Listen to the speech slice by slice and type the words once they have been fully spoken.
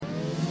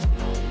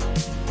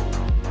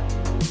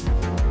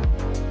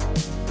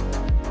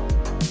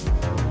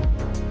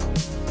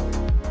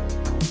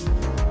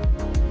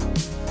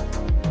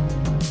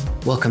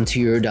Welcome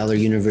to Eurodollar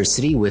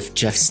University with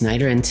Jeff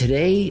Snyder. And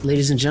today,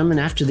 ladies and gentlemen,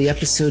 after the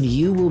episode,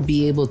 you will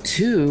be able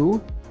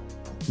to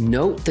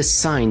note the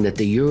sign that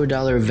the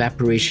Eurodollar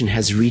evaporation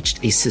has reached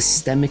a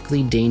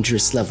systemically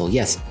dangerous level.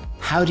 Yes,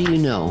 how do you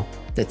know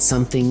that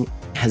something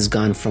has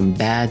gone from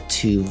bad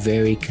to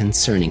very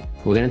concerning?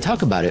 We're going to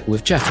talk about it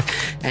with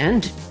Jeff.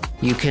 And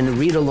you can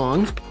read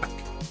along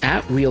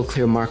at Real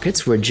Clear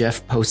Markets, where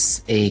Jeff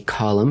posts a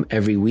column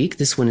every week.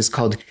 This one is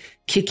called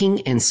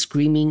Kicking and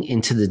Screaming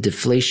into the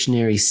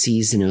Deflationary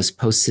Seas, and it was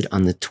posted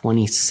on the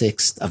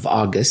 26th of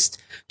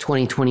August,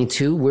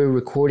 2022. We're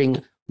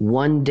recording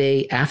one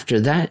day after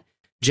that.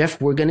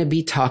 Jeff, we're going to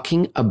be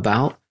talking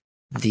about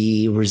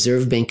the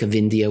Reserve Bank of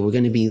India. We're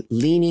going to be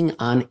leaning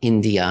on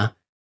India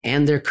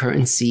and their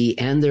currency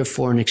and their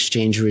foreign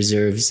exchange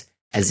reserves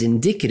as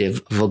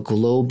indicative of a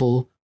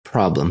global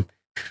problem.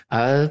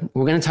 We're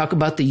going to talk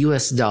about the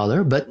US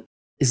dollar, but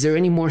is there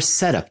any more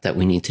setup that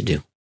we need to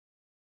do?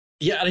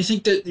 Yeah, and I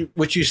think that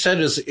what you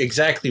said is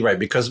exactly right,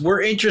 because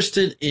we're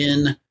interested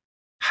in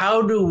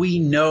how do we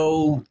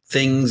know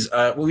things?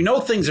 We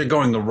know things are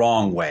going the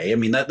wrong way. I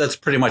mean, that's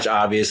pretty much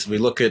obvious. We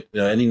look at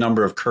any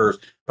number of curves,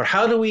 but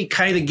how do we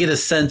kind of get a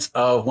sense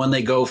of when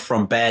they go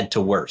from bad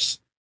to worse?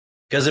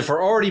 Because if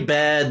we're already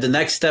bad, the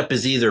next step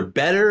is either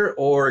better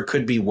or it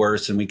could be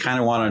worse, and we kind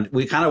of want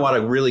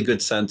a really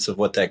good sense of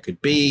what that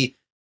could be.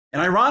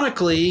 And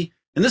ironically,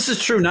 and this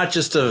is true not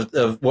just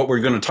of what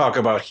we're going to talk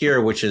about here,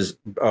 which is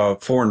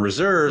foreign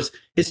reserves,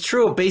 it's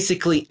true of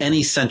basically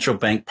any central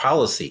bank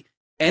policy.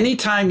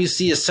 Anytime you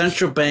see a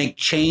central bank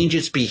change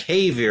its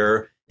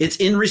behavior, it's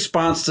in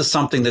response to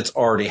something that's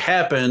already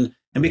happened.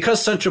 And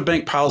because central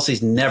bank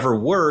policies never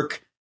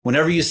work,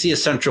 whenever you see a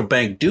central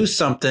bank do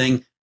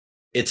something,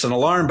 it's an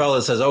alarm bell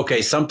that says,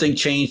 okay, something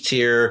changed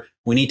here.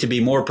 We need to be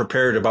more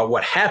prepared about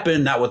what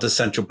happened, not what the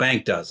central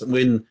bank does.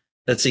 When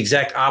that's the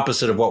exact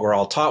opposite of what we're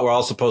all taught. We're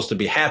all supposed to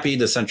be happy.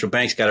 The central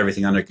bank's got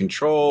everything under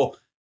control.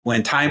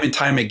 When time and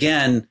time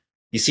again,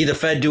 you see the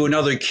Fed do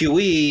another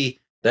QE,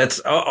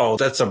 that's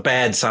a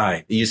bad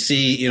sign. You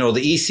see, the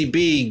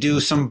ECB do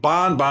some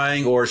bond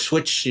buying or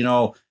switch,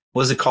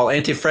 what is it called?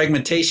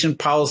 Anti-fragmentation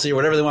policy or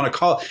whatever they want to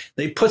call it.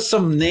 They put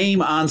some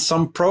name on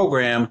some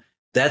program.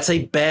 That's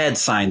a bad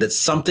sign that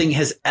something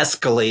has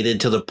escalated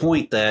to the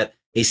point that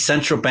a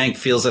central bank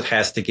feels it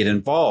has to get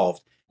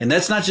involved. And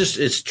that's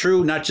it's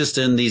true, not just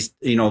in these,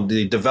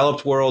 the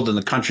developed world and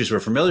the countries we're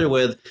familiar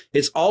with.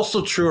 It's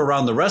also true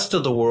around the rest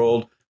of the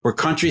world where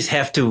countries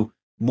have to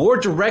more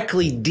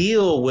directly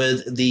deal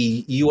with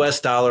the US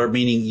dollar,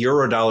 meaning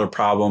Eurodollar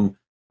problem,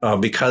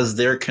 because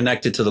they're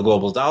connected to the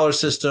global dollar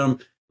system,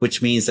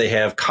 which means they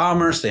have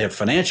commerce, they have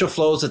financial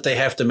flows that they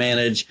have to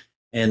manage.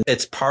 And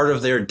it's part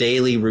of their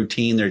daily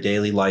routine, their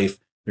daily life,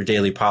 their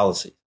daily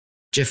policy.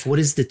 Jeff, what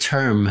is the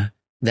term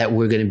that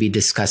we're going to be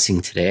discussing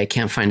today? I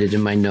can't find it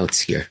in my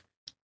notes here.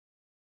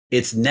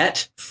 It's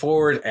net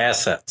forward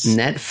assets.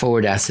 Net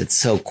forward assets.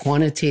 So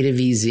quantitative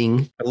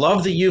easing. I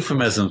love the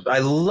euphemisms.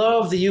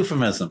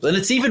 And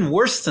it's even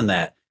worse than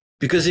that,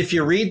 because if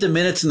you read the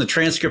minutes and the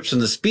transcripts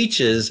and the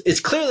speeches,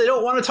 it's clear they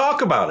don't want to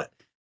talk about it.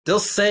 They'll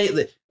say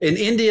that in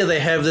India, they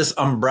have this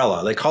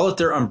umbrella. They call it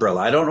their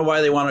umbrella. I don't know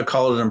why they want to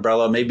call it an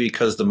umbrella. Maybe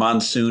because the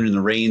monsoon and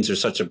the rains are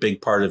such a big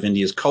part of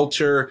India's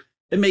culture.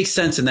 It makes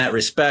sense in that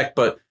respect,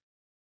 but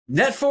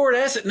net forward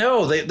asset,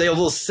 no, they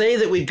will say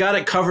that we've got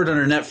it covered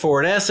under net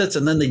forward assets,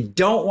 and then they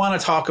don't want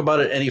to talk about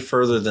it any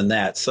further than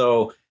that.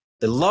 So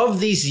they love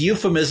these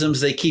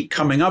euphemisms they keep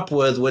coming up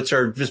with, which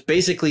are just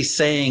basically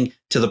saying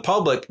to the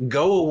public,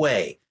 go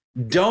away.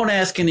 Don't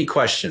ask any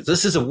questions.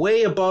 This is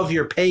way above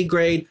your pay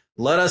grade.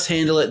 Let us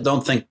handle it.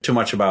 Don't think too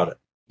much about it.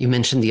 You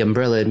mentioned the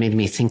umbrella. It made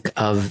me think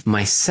of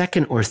my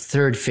second or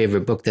third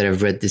favorite book that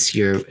I've read this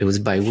year. It was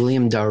by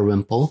William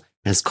Dalrymple,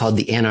 and it's called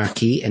The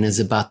Anarchy, and is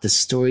about the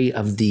story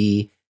of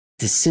the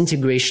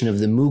disintegration of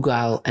the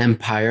Mughal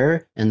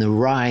Empire and the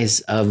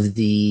rise of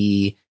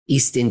the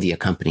East India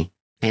Company.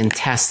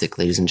 Fantastic,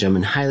 ladies and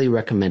gentlemen. Highly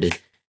recommended.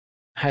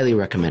 Highly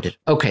recommended.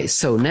 Okay,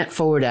 so net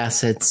forward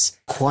assets,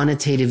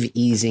 quantitative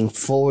easing,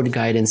 forward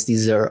guidance,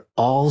 these are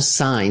all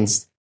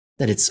signs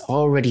that it's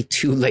already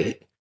too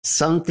late.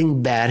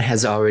 Something bad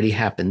has already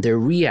happened. They're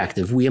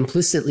reactive. We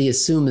implicitly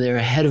assume they're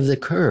ahead of the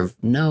curve.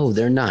 No,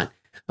 they're not.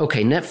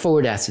 Okay, net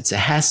forward assets. It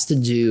has to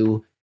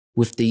do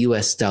with the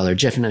US dollar.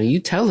 Jeff, now you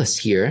tell us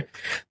here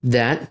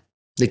that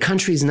the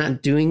country is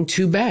not doing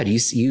too bad.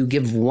 You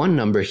give one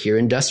number here.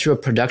 Industrial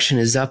production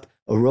is up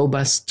a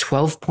robust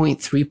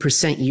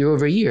 12.3% year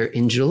over year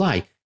in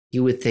July.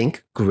 You would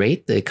think,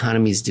 great, the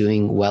economy is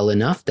doing well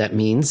enough. That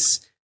means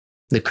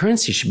the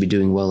currency should be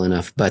doing well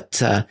enough. But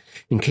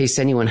in case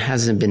anyone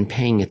hasn't been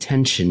paying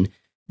attention,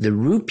 the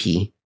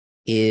rupee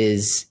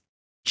is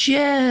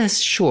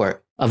just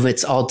short of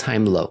its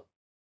all-time low.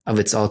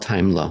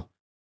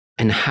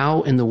 And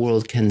how in the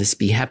world can this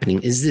be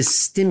happening? Is this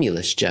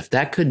stimulus, Jeff?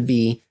 That could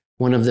be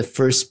one of the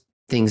first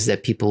things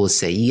that people will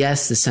say.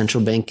 Yes, the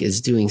central bank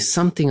is doing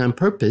something on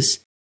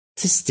purpose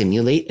to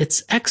stimulate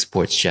its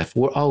exports, Jeff.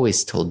 We're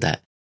always told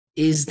that.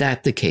 Is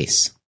that the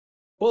case?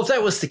 Well, if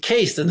that was the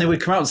case, then they would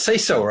come out and say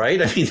so,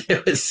 right? I mean,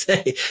 they would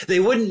say they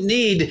wouldn't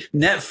need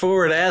net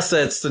forward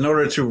assets in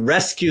order to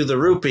rescue the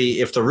rupee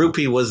if the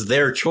rupee was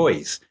their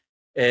choice.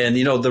 And,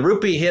 the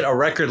rupee hit a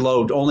record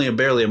low only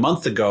barely a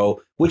month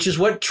ago, which is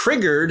what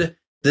triggered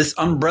this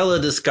umbrella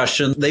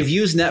discussion. They've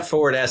used net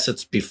forward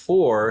assets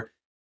before.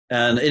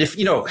 And if,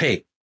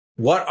 hey,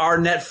 what are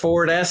net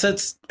forward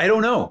assets? I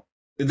don't know.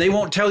 They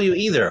won't tell you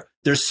either.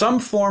 There's some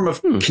form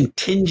of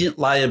contingent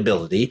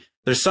liability.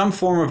 There's some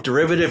form of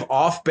derivative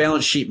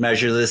off-balance sheet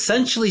measure that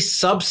essentially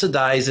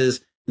subsidizes.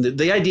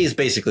 The idea is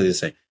basically the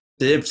same.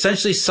 It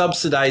essentially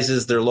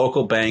subsidizes their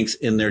local banks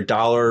in their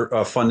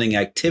dollar funding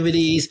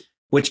activities,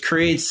 which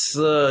creates,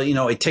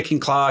 a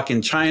ticking clock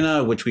in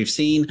China, which we've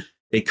seen.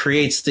 It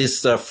creates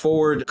this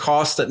forward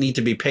costs that need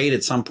to be paid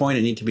at some point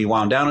and need to be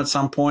wound down at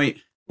some point,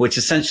 which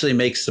essentially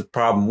makes the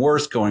problem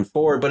worse going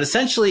forward. But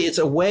essentially, it's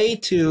a way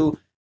to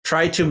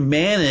try to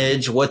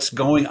manage what's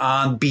going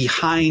on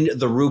behind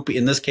the rupee.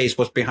 In this case,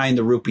 what's behind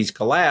the rupee's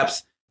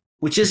collapse,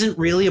 which isn't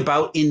really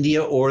about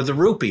India or the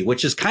rupee,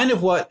 which is kind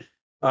of what,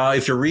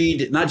 if you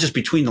read not just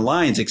between the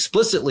lines,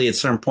 explicitly at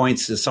certain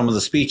points, some of the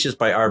speeches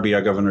by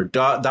RBI Governor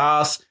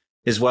Das,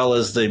 as well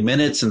as the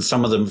minutes and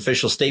some of the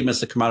official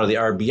statements that come out of the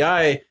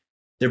RBI,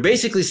 they're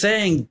basically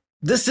saying,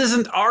 this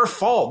isn't our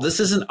fault. This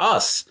isn't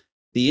us.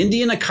 The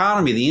Indian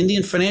economy, the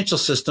Indian financial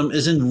system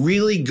is in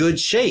really good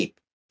shape.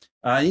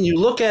 And you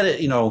look at it,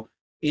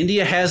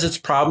 India has its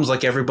problems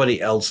like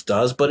everybody else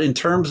does. But in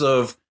terms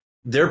of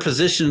their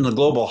position in the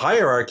global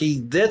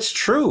hierarchy, that's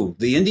true.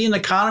 The Indian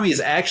economy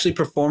is actually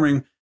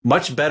performing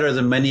much better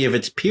than many of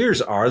its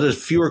peers are.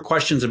 There's fewer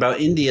questions about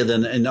India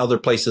than in other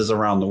places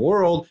around the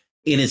world,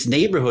 in its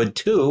neighborhood,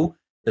 too,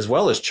 as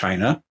well as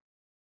China.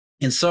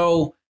 And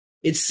so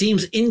it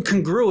seems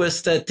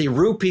incongruous that the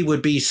rupee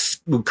would be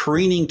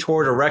careening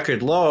toward a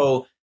record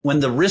low when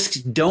the risks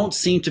don't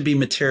seem to be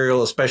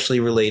material,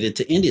 especially related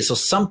to India. So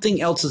something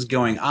else is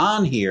going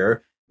on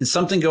here, and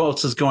something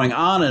else is going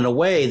on in a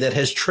way that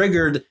has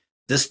triggered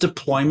this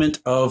deployment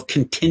of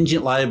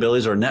contingent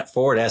liabilities or net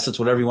forward assets,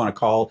 whatever you want to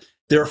call it.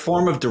 They're a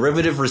form of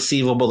derivative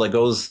receivable that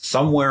goes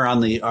somewhere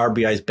on the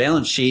RBI's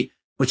balance sheet,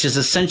 which is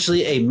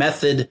essentially a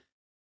method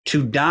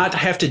to not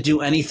have to do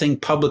anything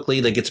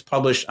publicly that gets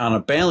published on a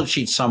balance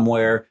sheet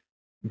somewhere,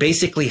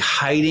 basically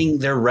hiding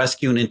their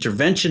rescue and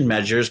intervention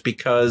measures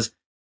because.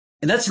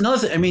 And that's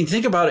another thing. I mean,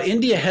 think about it.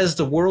 India has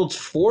the world's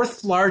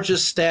fourth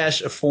largest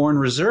stash of foreign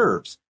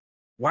reserves.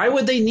 Why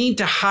would they need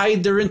to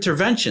hide their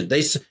intervention?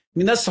 That's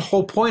the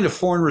whole point of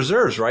foreign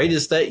reserves, right?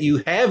 Is that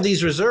you have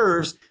these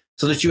reserves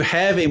so that you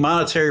have a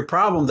monetary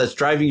problem that's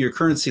driving your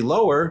currency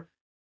lower.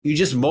 You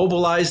just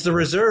mobilize the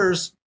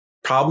reserves,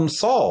 problem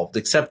solved,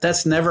 except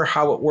that's never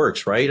how it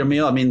works, right? I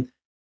mean,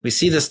 we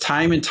see this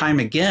time and time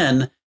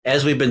again,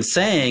 as we've been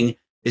saying.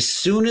 As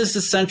soon as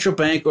the central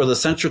bank or the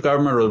central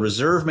government or the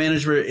reserve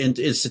management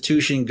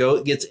institution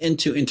gets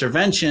into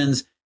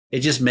interventions, it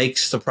just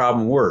makes the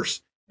problem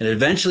worse. And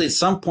eventually, at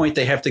some point,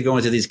 they have to go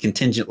into these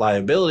contingent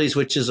liabilities,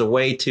 which is a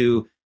way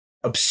to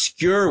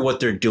obscure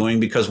what they're doing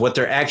because what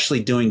they're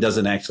actually doing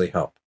doesn't actually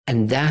help.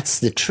 And that's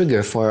the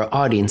trigger for our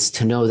audience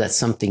to know that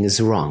something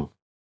is wrong,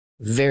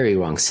 very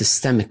wrong,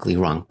 systemically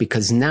wrong,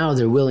 because now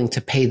they're willing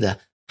to pay the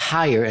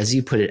higher, as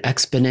you put it,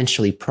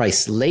 exponentially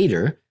priced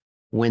later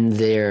when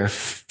their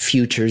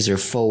futures or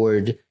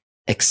forward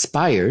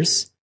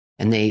expires,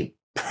 and they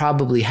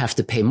probably have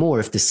to pay more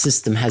if the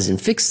system hasn't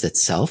fixed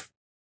itself.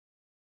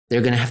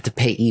 They're going to have to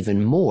pay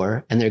even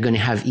more, and they're going to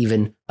have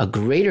even a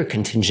greater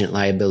contingent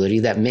liability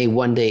that may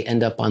one day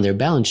end up on their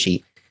balance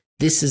sheet.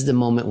 This is the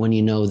moment when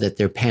you know that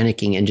they're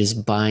panicking and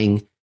just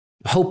buying,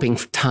 hoping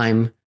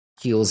time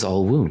heals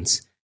all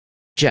wounds.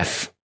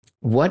 Jeff,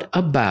 what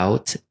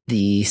about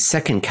the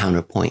second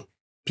counterpoint?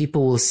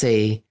 People will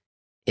say,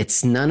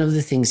 it's none of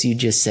the things you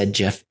just said,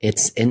 Jeff.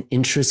 It's an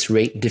interest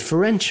rate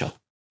differential.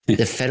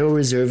 The Federal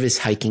Reserve is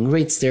hiking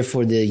rates.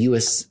 Therefore, the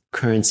U.S.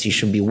 currency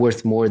should be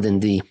worth more than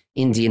the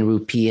Indian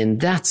rupee.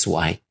 And that's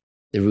why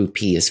the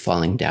rupee is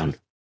falling down.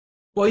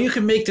 Well, you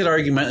can make that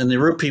argument, and the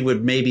rupee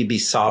would maybe be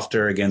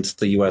softer against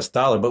the U.S.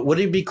 dollar. But would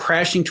it be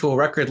crashing to a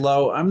record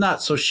low? I'm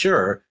not so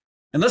sure.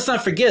 And let's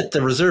not forget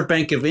the Reserve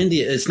Bank of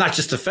India. It's not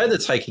just the Fed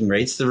that's hiking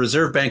rates. The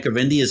Reserve Bank of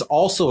India is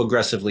also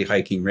aggressively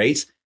hiking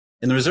rates.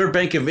 And the Reserve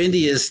Bank of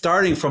India is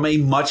starting from a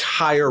much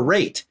higher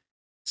rate.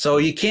 So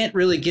you can't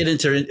really get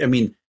into,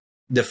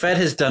 the Fed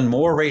has done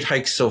more rate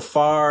hikes so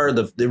far.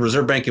 The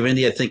Reserve Bank of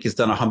India, I think, has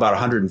done about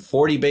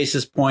 140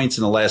 basis points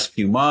in the last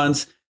few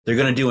months. They're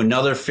going to do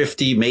another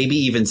 50, maybe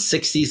even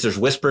 60s. There's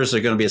whispers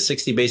there's going to be a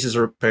 60 basis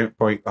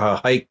point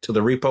hike to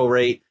the repo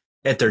rate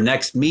at their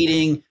next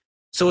meeting.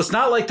 So it's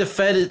not like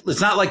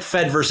it's not like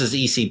Fed versus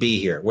ECB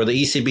here, where the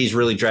ECB is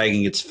really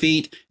dragging its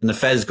feet and the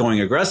Fed is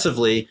going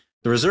aggressively.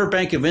 The Reserve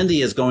Bank of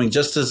India is going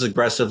just as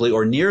aggressively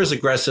or near as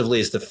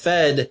aggressively as the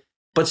Fed,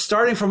 but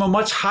starting from a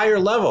much higher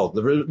level.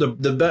 The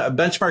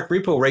benchmark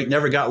repo rate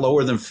never got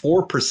lower than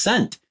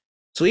 4%.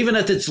 So even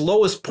at its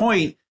lowest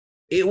point,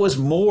 it was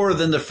more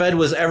than the Fed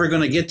was ever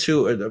going to get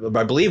to,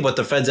 I believe what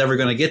the Fed's ever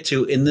going to get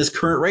to in this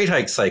current rate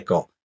hike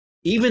cycle.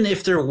 even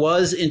if there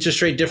was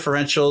interest rate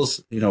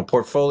differentials,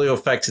 portfolio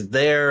effects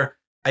there,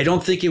 I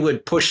don't think it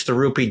would push the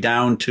rupee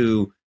down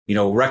to,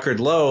 record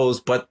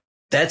lows, but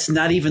that's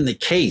not even the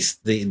case.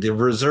 The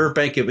Reserve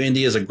Bank of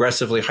India is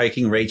aggressively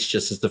hiking rates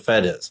just as the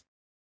Fed is.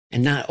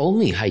 And not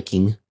only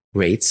hiking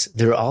rates,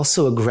 they're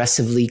also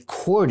aggressively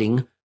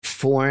courting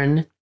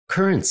foreign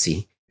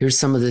currency. Here's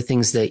some of the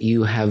things that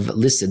you have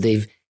listed.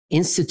 They've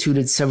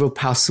instituted several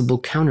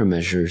possible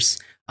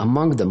countermeasures.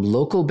 Among them,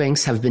 local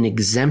banks have been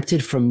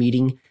exempted from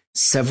meeting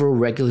several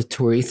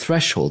regulatory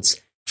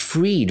thresholds,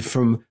 freed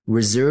from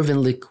reserve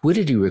and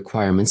liquidity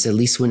requirements, at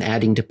least when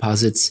adding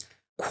deposits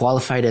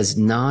qualified as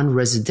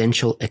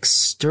non-residential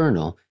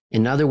external.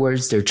 In other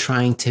words, they're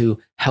trying to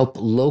help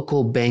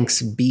local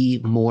banks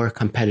be more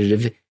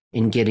competitive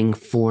in getting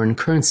foreign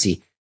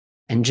currency.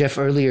 And Jeff,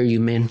 earlier you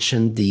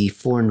mentioned the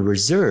foreign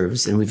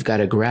reserves, and we've got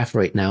a graph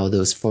right now of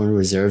those foreign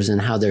reserves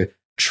and how they're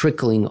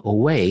trickling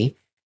away.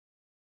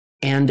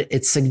 And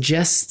it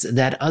suggests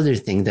that other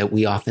thing that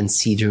we often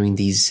see during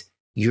these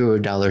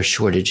Eurodollar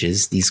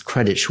shortages, these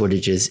credit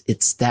shortages,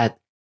 it's that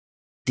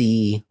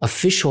the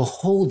official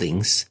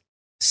holdings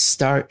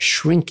start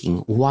shrinking.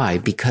 Why?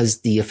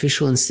 Because the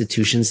official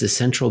institutions, the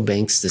central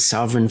banks, the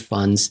sovereign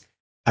funds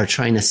are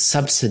trying to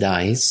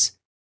subsidize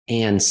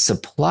and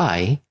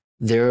supply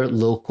their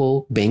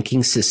local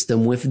banking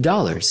system with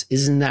dollars.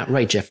 Isn't that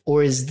right, Jeff?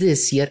 Or is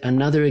this yet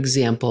another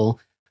example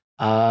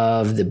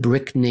of the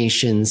BRIC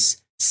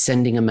nations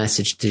sending a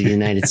message to the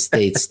United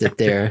States that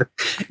they're...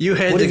 You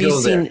had to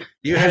go there.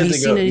 Have you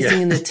seen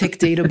anything in the tick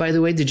data, by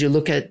the way? Did you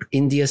look at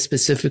India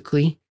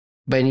specifically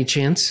by any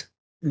chance?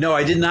 No,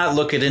 I did not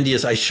look at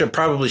India's. I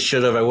probably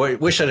should have. I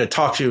wish I'd have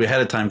talked to you ahead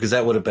of time because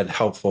that would have been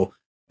helpful.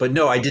 But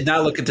no, I did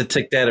not look at the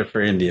tick data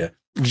for India.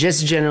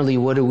 Just generally,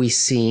 what are we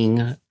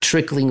seeing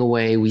trickling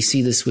away? We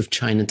see this with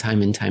China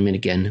time and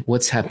again.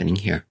 What's happening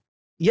here?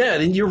 Yeah,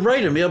 and you're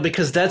right, Emil,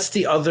 because that's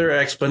the other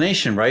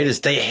explanation, right?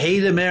 Is they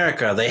hate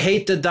America, they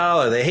hate the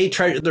dollar,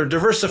 they're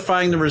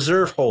diversifying the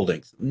reserve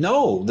holdings.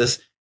 No,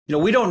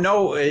 we don't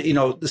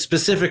know,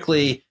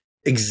 specifically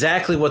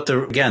exactly what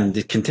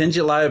the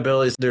contingent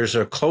liabilities. There's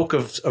a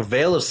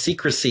veil of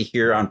secrecy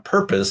here on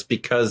purpose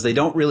because they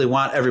don't really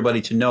want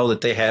everybody to know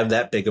that they have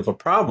that big of a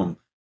problem.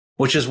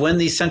 Which is when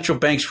these central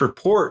banks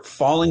report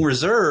falling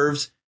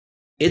reserves,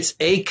 it's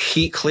a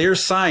clear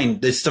sign.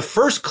 It's the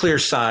first clear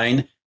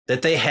sign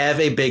that they have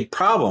a big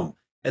problem.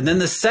 And then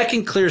the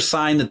second clear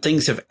sign that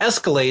things have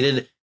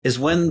escalated is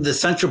when the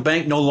central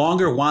bank no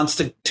longer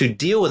wants to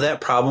deal with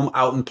that problem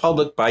out in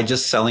public by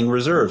just selling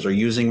reserves or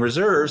using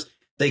reserves.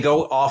 They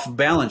go off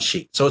balance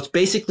sheet. So it's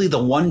basically the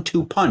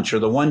 1-2 punch or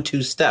the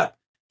 1-2 step.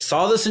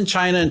 Saw this in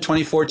China in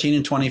 2014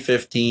 and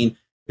 2015.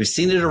 We've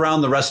seen it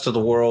around the rest of the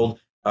world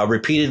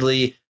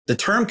repeatedly. The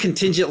term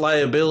contingent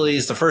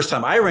liabilities, the first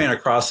time I ran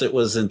across it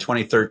was in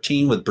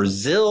 2013 with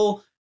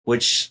Brazil,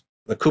 which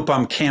the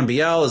coupon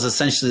cambial is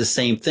essentially the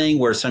same thing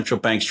where central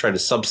banks try to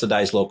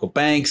subsidize local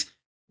banks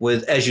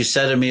with, as you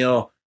said,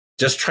 Emil,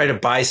 just try to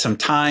buy some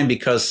time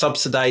because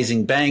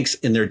subsidizing banks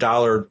in their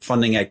dollar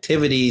funding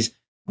activities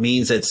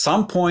means at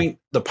some point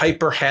the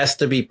piper has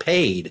to be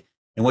paid.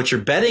 And what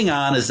you're betting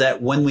on is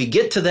that when we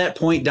get to that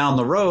point down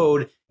the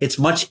road, it's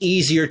much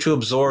easier to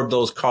absorb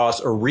those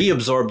costs or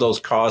reabsorb those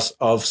costs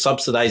of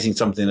subsidizing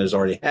something that has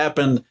already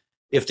happened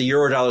if the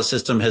Eurodollar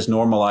system has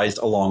normalized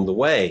along the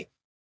way.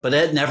 But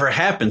that never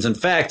happens. In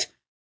fact,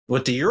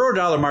 what the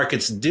Eurodollar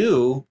markets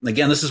do,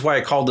 again, this is why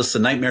I called this the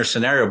nightmare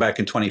scenario back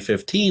in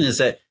 2015, is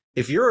that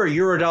if you're a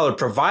Eurodollar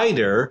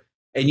provider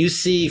and you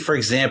see, for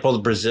example,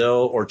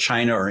 Brazil or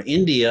China or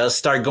India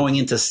start going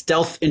into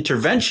stealth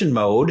intervention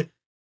mode,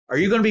 are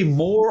you going to be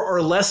more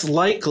or less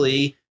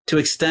likely to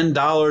extend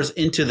dollars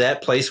into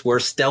that place where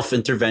stealth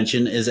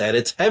intervention is at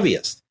its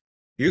heaviest?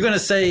 You're going to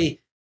say,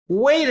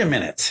 wait a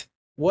minute,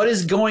 what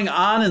is going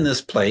on in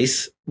this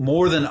place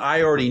more than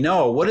I already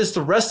know? What is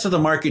the rest of the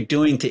market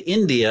doing to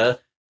India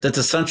that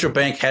the central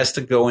bank has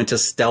to go into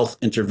stealth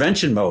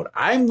intervention mode?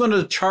 I'm going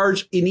to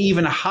charge an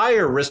even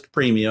higher risk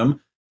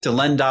premium to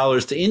lend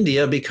dollars to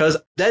India because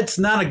that's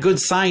not a good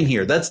sign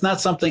here. That's not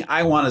something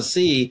I want to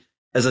see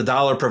as a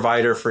dollar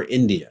provider for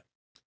India.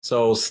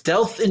 So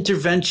stealth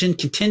intervention,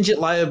 contingent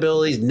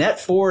liabilities, net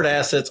forward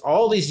assets,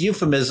 all these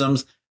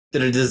euphemisms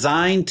that are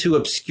designed to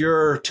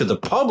obscure to the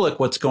public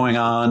what's going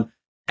on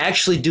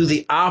actually do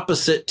the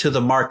opposite to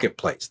the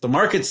marketplace. The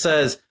market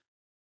says,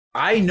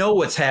 I know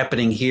what's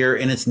happening here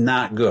and it's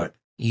not good.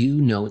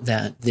 You note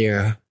that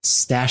their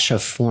stash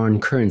of foreign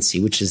currency,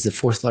 which is the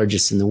fourth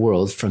largest in the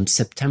world, from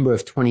September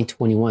of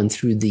 2021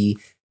 through the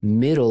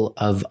middle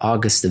of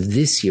August of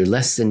this year,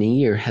 less than a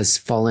year, has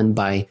fallen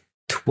by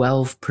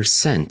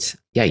 12%.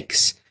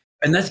 Yikes.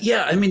 And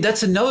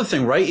that's another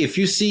thing, right? If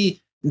you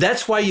see,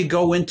 that's why you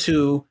go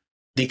into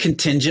the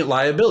contingent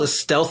liability,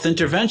 stealth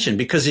intervention,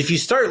 because if you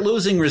start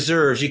losing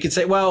reserves, you could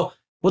say, well,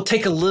 we'll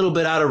take a little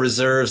bit out of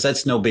reserves.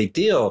 That's no big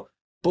deal.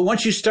 But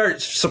once you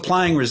start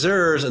supplying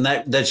reserves and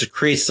that just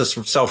creates this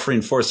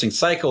self-reinforcing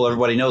cycle,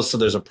 everybody knows, so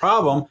there's a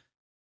problem.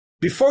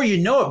 Before you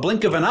know it,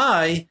 blink of an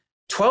eye,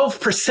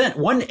 12%,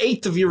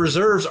 1/8 of your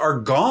reserves are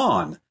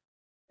gone.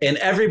 And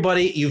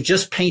everybody, you've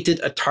just painted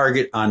a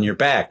target on your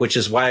back, which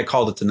is why I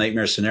called it the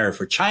nightmare scenario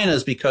for China,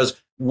 is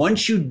because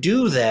once you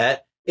do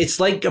that, it's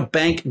like a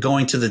bank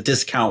going to the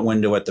discount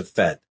window at the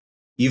Fed.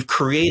 You've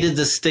created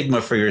the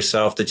stigma for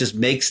yourself that just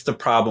makes the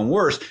problem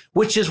worse,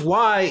 which is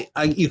why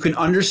you can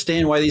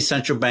understand why these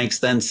central banks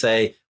then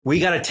say, we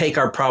got to take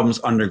our problems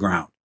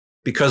underground,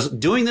 because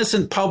doing this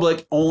in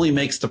public only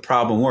makes the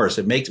problem worse.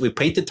 We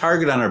paint the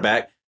target on our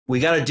back. We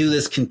got to do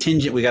this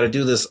contingent. We got to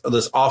do this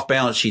off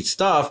balance sheet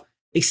stuff,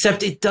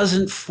 except it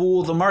doesn't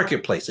fool the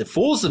marketplace. It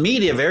fools the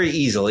media very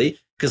easily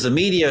because the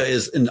media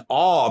is in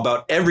awe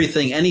about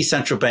everything any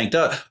central bank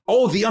does.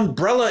 Oh, the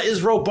umbrella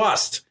is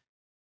robust.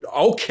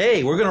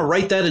 Okay, we're going to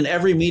write that in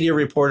every media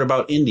report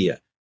about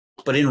India.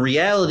 But in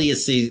reality,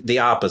 it's the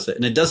opposite.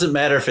 And it doesn't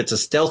matter if it's a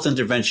stealth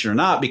intervention or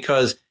not,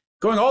 because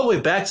going all the way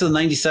back to the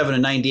 97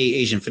 and 98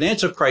 Asian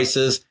financial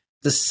crisis,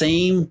 the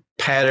same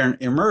pattern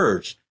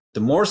emerged.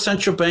 The more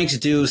central banks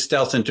do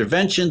stealth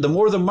intervention, the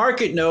more the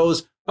market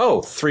knows,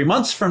 3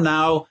 months from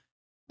now,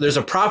 there's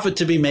a profit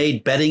to be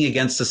made betting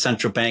against the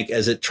central bank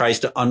as it tries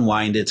to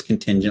unwind its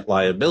contingent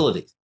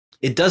liabilities.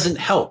 It doesn't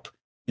help.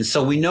 And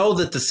so we know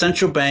that the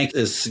central bank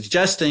is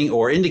suggesting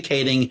or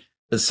indicating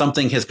that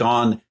something has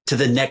gone to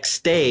the next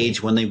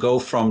stage when they go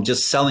from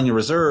just selling the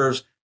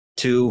reserves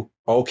to,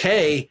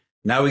 okay,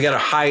 now we got to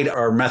hide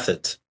our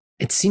methods.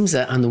 It seems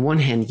that on the one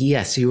hand,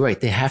 yes, you're right.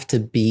 They have to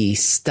be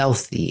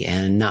stealthy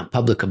and not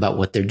public about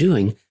what they're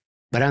doing.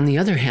 But on the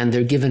other hand,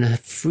 they're given a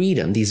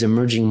freedom, these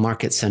emerging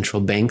market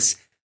central banks,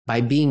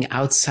 by being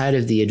outside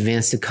of the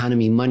advanced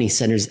economy money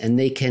centers, and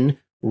they can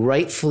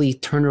rightfully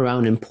turn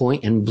around and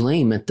point and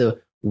blame at the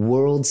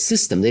world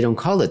system. They don't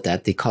call it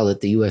that. They call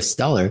it the US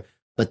dollar,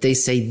 but they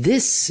say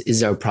this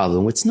is our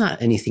problem. It's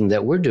not anything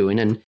that we're doing.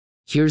 And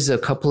here's a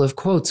couple of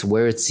quotes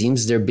where it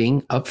seems they're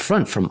being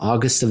upfront from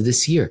August of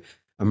this year.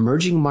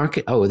 Emerging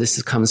market. Oh,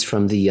 this comes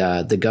from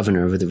the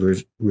governor of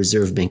the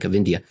Reserve Bank of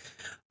India.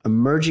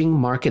 Emerging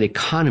market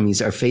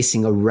economies are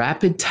facing a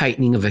rapid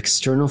tightening of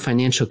external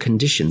financial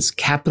conditions,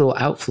 capital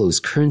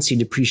outflows, currency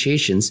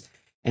depreciations,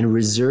 and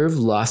reserve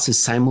losses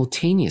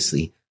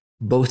simultaneously.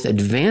 Both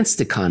advanced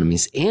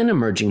economies and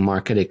emerging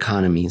market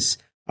economies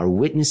are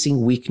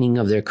witnessing weakening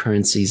of their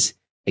currencies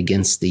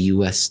against the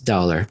US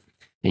dollar.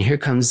 And here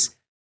comes,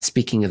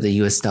 speaking of the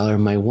US dollar,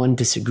 my one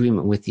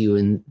disagreement with you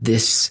in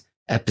this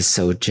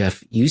episode,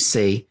 Jeff. You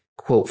say,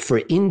 quote,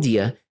 for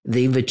India,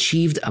 they've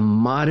achieved a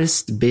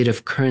modest bit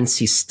of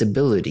currency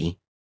stability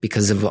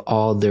because of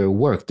all their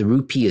work. The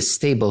rupee is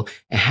stable.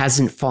 It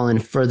hasn't fallen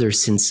further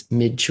since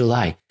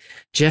mid-July.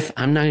 Jeff,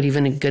 I'm not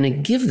even going to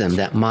give them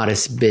that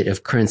modest bit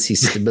of currency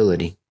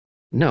stability.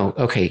 No.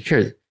 Okay.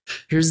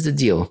 Here's the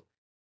deal.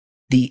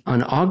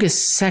 On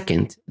August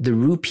 2nd, the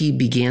rupee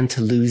began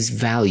to lose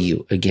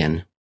value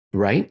again,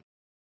 right?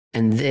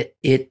 And that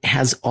it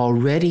has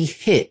already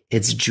hit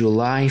its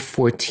July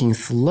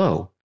 14th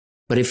low.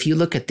 But if you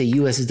look at the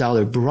US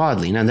dollar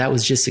broadly, now that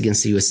was just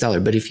against the US dollar,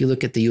 but if you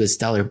look at the US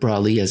dollar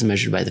broadly as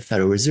measured by the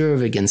Federal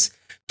Reserve against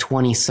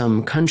 20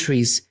 some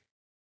countries,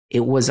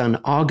 it was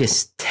on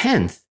August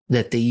 10th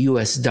that the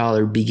US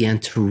dollar began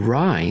to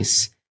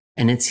rise,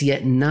 and it's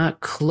yet not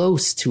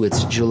close to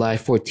its July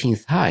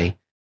 14th high.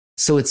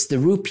 So it's the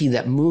rupee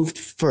that moved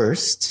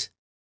first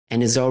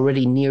and is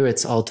already near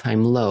its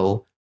all-time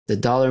low. The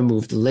dollar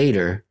moved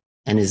later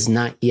and is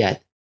not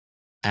yet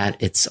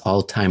at its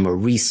all-time or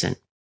recent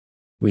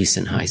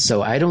high.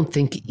 So I don't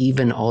think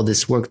even all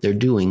this work they're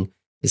doing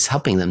is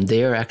helping them.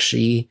 They're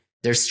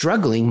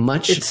struggling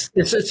much.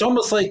 It's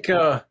almost like,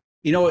 I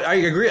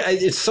agree.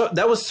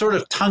 That was sort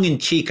of tongue in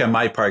cheek on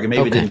my part.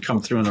 Maybe it didn't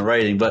come through in the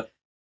writing, but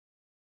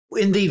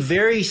in the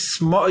very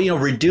small,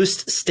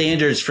 reduced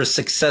standards for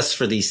success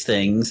for these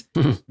things,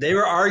 they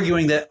were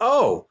arguing that,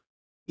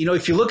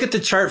 if you look at the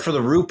chart for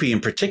the rupee in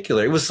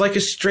particular, it was like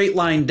a straight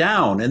line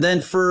down. And then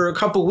for a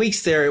couple of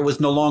weeks there, it was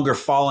no longer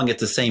falling at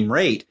the same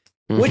rate,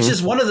 which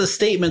is one of the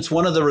statements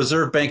one of the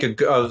Reserve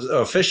Bank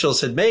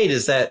officials had made,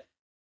 is that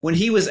when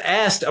he was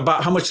asked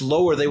about how much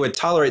lower they would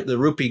tolerate the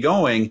rupee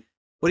going,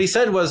 what he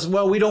said was,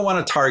 well, we don't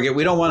want to target.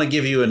 We don't want to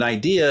give you an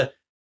idea.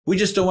 We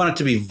just don't want it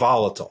to be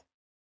volatile,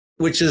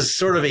 which is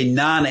sort of a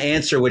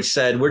non-answer, which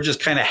said we're just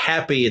kind of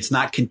happy it's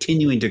not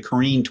continuing to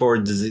careen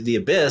towards the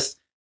abyss,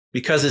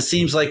 because it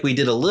seems like we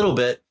did a little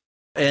bit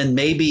and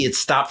maybe it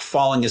stopped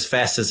falling as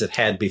fast as it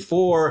had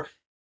before.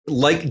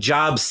 Like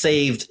jobs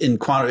saved in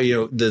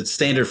the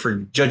standard for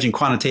judging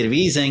quantitative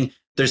easing,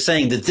 they're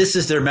saying that this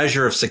is their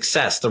measure of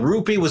success. The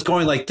rupee was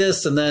going like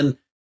this, and then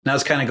now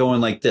it's kind of going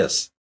like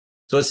this.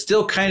 So it's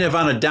still kind of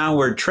on a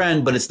downward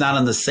trend, but it's not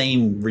on the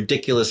same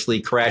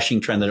ridiculously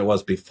crashing trend that it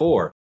was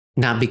before.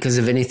 Not because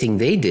of anything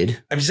they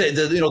did. I'm just saying,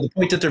 the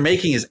point that they're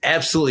making is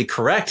absolutely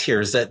correct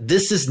here, is that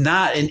this is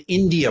not an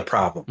India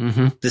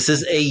problem. This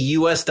is a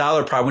US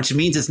dollar problem, which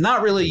means it's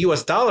not really a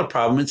US dollar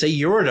problem. It's a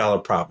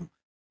Eurodollar problem.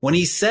 When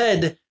he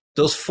said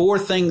those four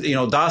things,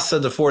 Das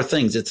said the four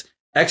things. It's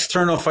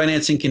external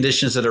financing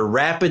conditions that are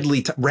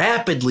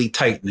rapidly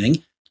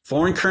tightening,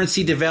 foreign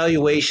currency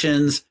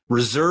devaluations,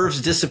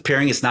 reserves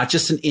disappearing. It's not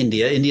just in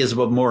India. India is a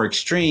bit more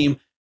extreme.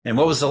 And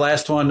what was the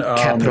last one?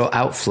 Capital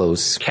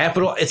outflows.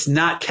 It's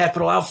not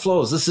capital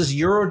outflows. This is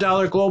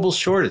Eurodollar global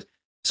shortage.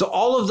 So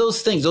all of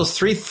those things, those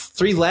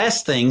three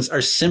last things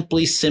are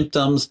simply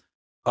symptoms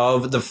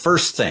of the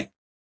first thing,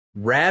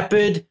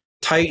 rapid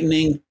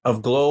tightening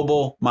of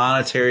global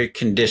monetary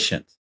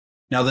conditions.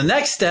 Now, the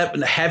next step,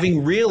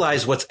 having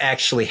realized what's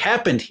actually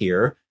happened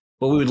here,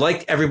 what we would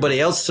like everybody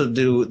else to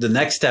do, the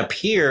next step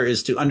here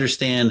is to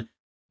understand,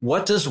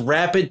 what does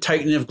rapid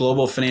tightening of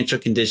global financial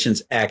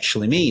conditions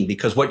actually mean?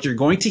 Because what you're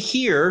going to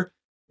hear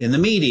in the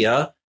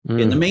media,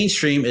 in the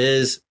mainstream,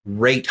 is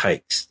rate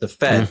hikes. The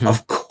Fed,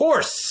 of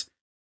course,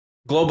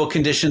 global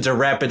conditions are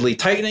rapidly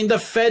tightening. The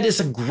Fed is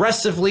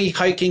aggressively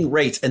hiking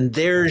rates, and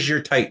there's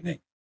your tightening.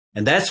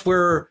 And that's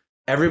where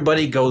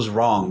everybody goes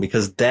wrong,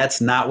 because that's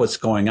not what's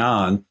going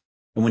on.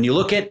 And when you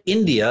look at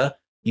India,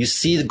 you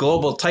see the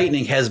global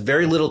tightening has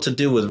very little to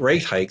do with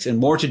rate hikes and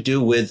more to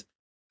do with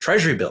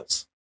treasury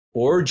bills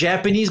or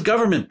Japanese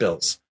government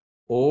bills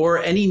or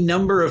any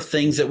number of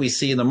things that we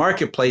see in the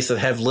marketplace that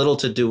have little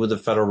to do with the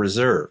Federal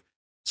Reserve.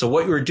 So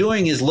what you're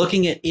doing is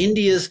looking at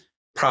India's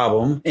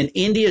problem, and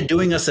India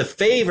doing us a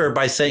favor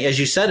by saying, as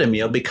you said,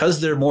 Emil, because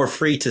they're more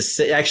free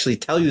to actually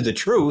tell you the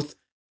truth,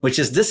 which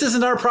is, this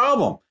isn't our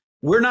problem.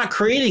 We're not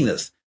creating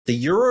this.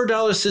 The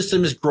Eurodollar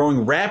system is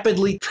growing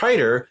rapidly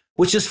tighter,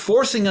 which is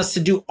forcing us to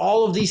do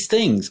all of these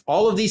things,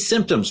 all of these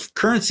symptoms,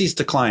 currencies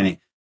declining,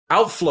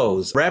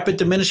 outflows, rapid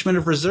diminishment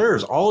of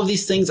reserves. All of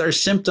these things are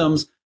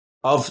symptoms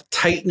of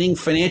tightening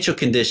financial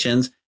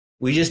conditions.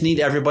 We just need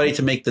everybody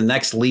to make the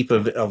next leap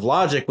of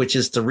logic, which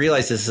is to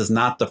realize this is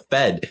not the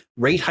Fed.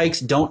 Rate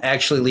hikes don't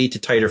actually lead to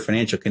tighter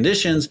financial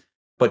conditions,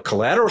 but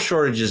collateral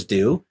shortages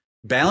do.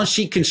 Balance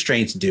sheet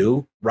constraints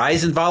do.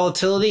 Rise in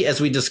volatility, as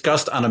we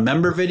discussed on a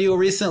member video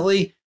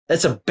recently,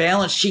 that's a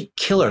balance sheet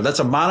killer. That's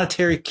a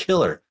monetary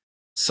killer.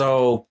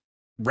 So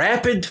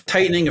rapid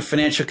tightening of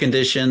financial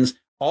conditions,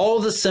 all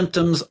the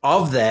symptoms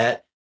of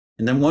that,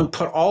 and then one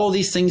put all of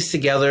these things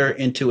together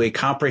into a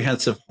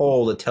comprehensive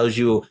whole that tells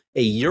you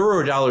a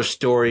Eurodollar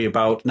story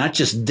about not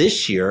just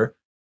this year,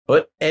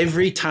 but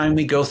every time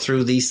we go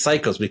through these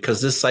cycles,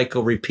 because this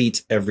cycle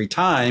repeats every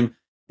time.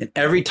 And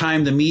every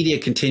time the media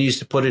continues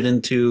to put it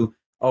into,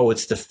 oh,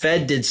 it's the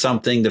Fed did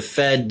something, the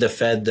Fed,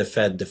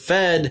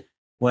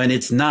 when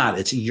it's not.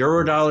 It's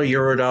Eurodollar,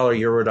 Eurodollar,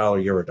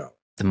 Eurodollar, Eurodollar.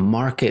 The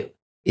market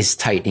is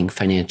tightening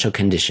financial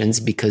conditions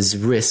because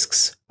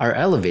risks are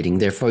elevating.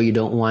 Therefore, you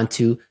don't want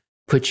to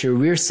put your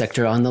rear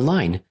sector on the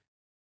line.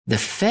 The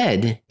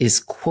Fed is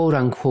quote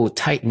unquote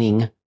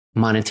tightening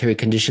monetary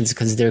conditions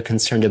because they're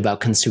concerned about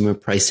consumer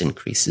price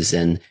increases,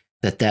 and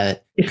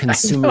that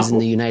consumers in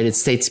the United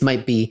States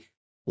might be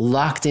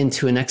locked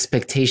into an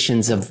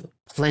expectations of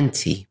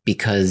plenty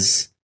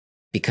because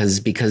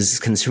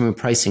consumer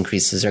price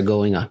increases are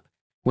going up.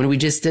 When we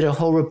just did a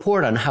whole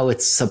report on how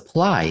it's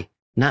supply,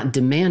 not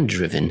demand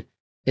driven.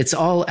 It's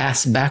all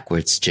ass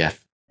backwards,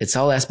 Jeff. It's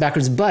all ass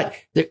backwards, but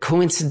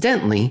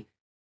coincidentally,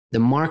 the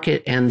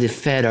market and the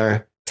Fed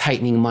are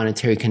tightening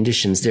monetary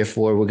conditions.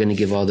 Therefore, we're going to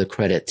give all the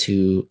credit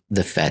to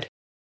the Fed.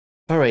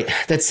 All right.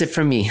 That's it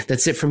from me.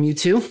 That's it from you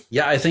too?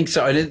 Yeah, I think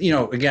so.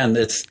 Again,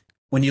 it's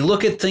when you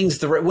look at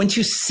things, once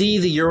you see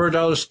the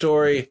Eurodollar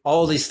story,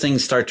 all these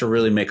things start to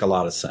really make a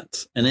lot of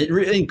sense. And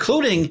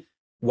including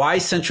why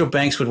central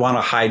banks would want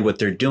to hide what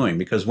they're doing.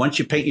 Because once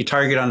you paint your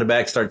target on the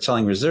back, start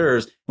selling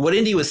reserves, what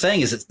India was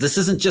saying is this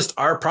isn't just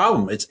our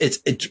problem. It's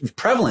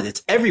prevalent.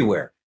 It's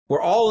everywhere.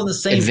 We're all in the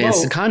same advanced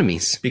boat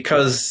economies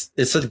because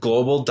it's a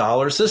global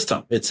dollar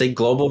system. It's a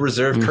global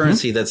reserve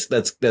currency that's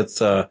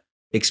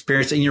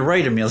experienced. And you're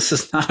right, Emil, this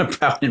is not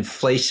about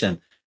inflation.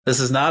 This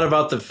is not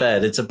about the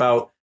Fed. It's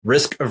about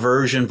risk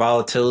aversion,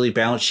 volatility,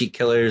 balance sheet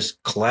killers,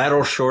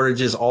 collateral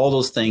shortages, all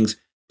those things.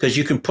 Because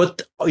you can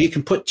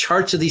put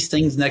charts of these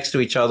things next to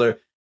each other.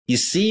 You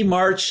see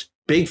March,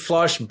 big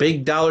flush,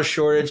 big dollar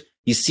shortage.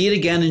 You see it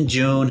again in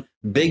June,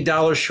 big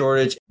dollar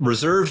shortage.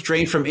 Reserves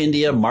drained from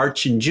India,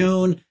 March and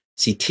June.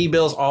 See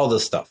T-bills, all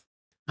this stuff.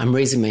 I'm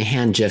raising my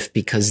hand, Jeff,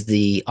 because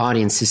the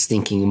audience is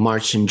thinking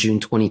March and June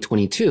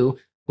 2022,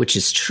 which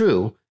is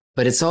true,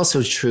 but it's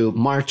also true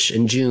March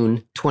and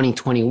June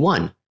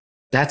 2021.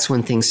 That's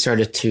when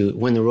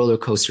when the roller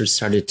coasters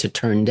started to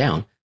turn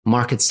down.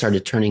 Markets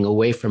started turning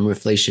away from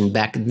reflation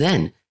back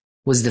then.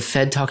 Was the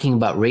Fed talking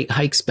about rate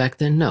hikes back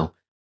then? No.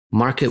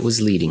 Market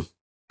was leading.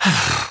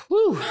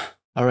 Woo.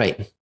 All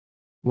right.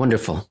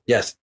 Wonderful.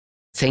 Yes.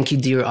 Thank you,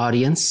 dear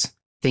audience.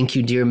 Thank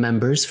you, dear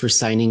members, for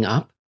signing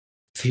up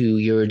to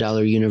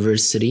Eurodollar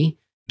University.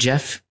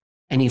 Jeff,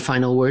 any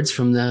final words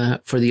for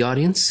the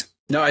audience?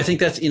 No, I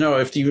think that's,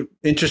 if you're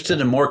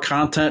interested in more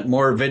content,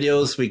 more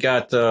videos, we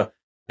got at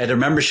our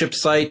membership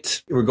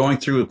site, we're going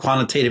through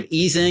quantitative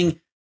easing,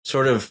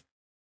 sort of,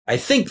 I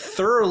think,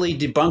 thoroughly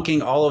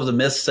debunking all of the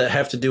myths that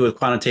have to do with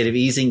quantitative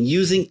easing,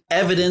 using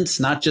evidence,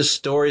 not just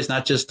stories,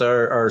 not just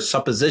our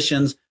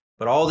suppositions,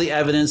 but all the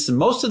evidence, and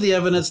most of the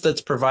evidence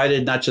that's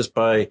provided not just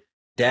by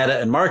data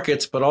and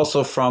markets, but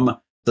also from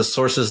the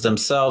sources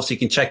themselves. You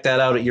can check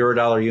that out at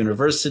Eurodollar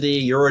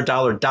University.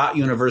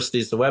 Eurodollar.university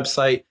is the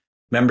website.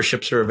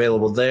 Memberships are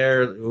available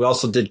there. We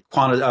also did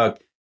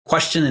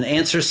question and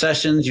answer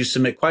sessions. You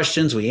submit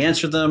questions, we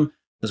answer them,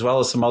 as well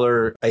as some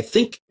other, I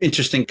think,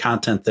 interesting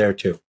content there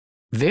too.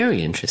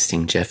 Very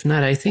interesting, Jeff.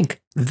 Not, I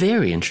think,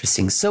 very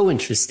interesting. So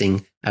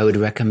interesting, I would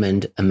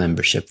recommend a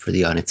membership for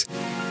the audience.